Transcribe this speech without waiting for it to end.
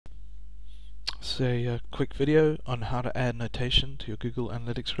This is a quick video on how to add notation to your Google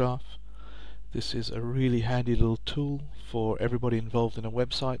Analytics graph. This is a really handy little tool for everybody involved in a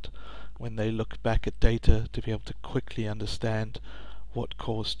website when they look back at data to be able to quickly understand what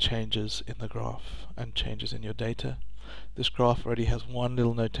caused changes in the graph and changes in your data. This graph already has one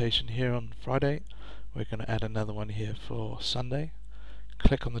little notation here on Friday. We're going to add another one here for Sunday.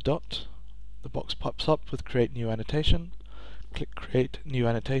 Click on the dot. The box pops up with Create New Annotation. Click Create New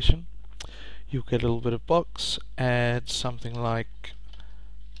Annotation. You'll get a little bit of box, add something like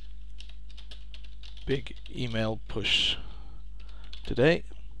big email push today.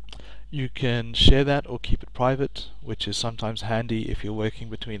 You can share that or keep it private, which is sometimes handy if you're working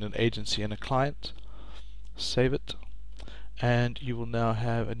between an agency and a client. Save it, and you will now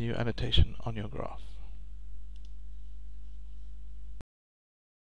have a new annotation on your graph.